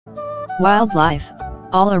Wildlife,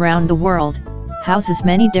 all around the world, houses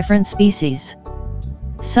many different species.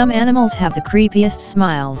 Some animals have the creepiest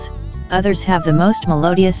smiles, others have the most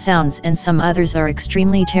melodious sounds, and some others are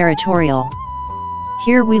extremely territorial.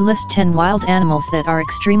 Here we list 10 wild animals that are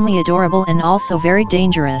extremely adorable and also very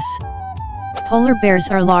dangerous. Polar bears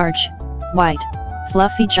are large, white,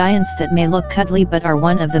 fluffy giants that may look cuddly but are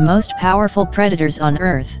one of the most powerful predators on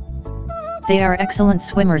Earth. They are excellent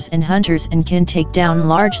swimmers and hunters and can take down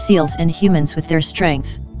large seals and humans with their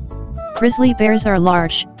strength. Grizzly bears are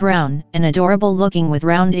large, brown, and adorable looking with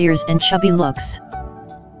round ears and chubby looks.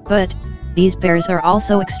 But these bears are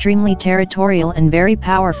also extremely territorial and very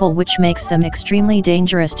powerful, which makes them extremely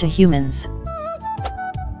dangerous to humans.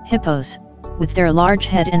 Hippos, with their large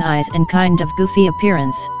head and eyes and kind of goofy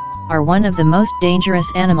appearance, are one of the most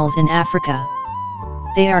dangerous animals in Africa.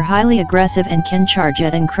 They are highly aggressive and can charge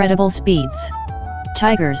at incredible speeds.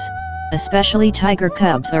 Tigers, especially tiger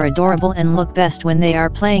cubs, are adorable and look best when they are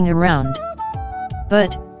playing around.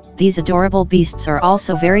 But these adorable beasts are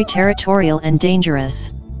also very territorial and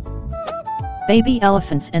dangerous. Baby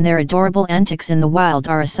elephants and their adorable antics in the wild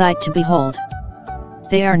are a sight to behold.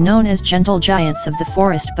 They are known as gentle giants of the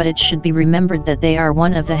forest, but it should be remembered that they are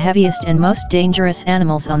one of the heaviest and most dangerous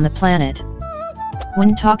animals on the planet.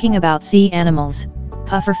 When talking about sea animals,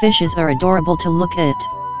 pufferfishes are adorable to look at.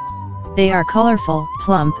 They are colorful,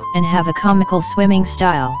 plump, and have a comical swimming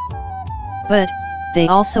style. But they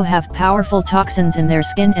also have powerful toxins in their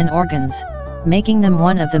skin and organs, making them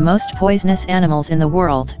one of the most poisonous animals in the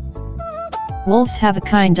world. Wolves have a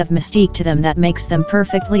kind of mystique to them that makes them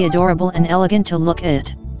perfectly adorable and elegant to look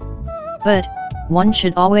at. But one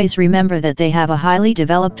should always remember that they have a highly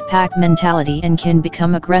developed pack mentality and can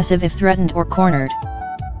become aggressive if threatened or cornered.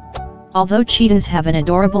 Although cheetahs have an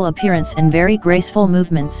adorable appearance and very graceful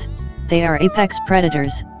movements, they are apex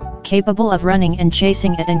predators, capable of running and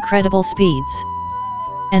chasing at incredible speeds.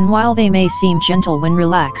 And while they may seem gentle when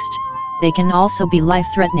relaxed, they can also be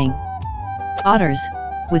life-threatening. Otters,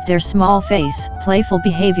 with their small face, playful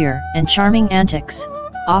behavior, and charming antics,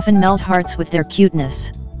 often melt hearts with their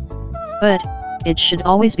cuteness. But it should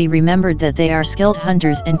always be remembered that they are skilled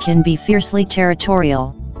hunters and can be fiercely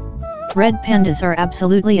territorial. Red pandas are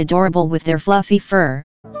absolutely adorable with their fluffy fur,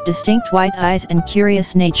 distinct white eyes, and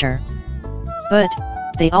curious nature. But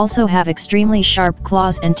they also have extremely sharp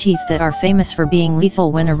claws and teeth that are famous for being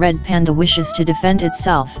lethal when a red panda wishes to defend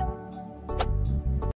itself.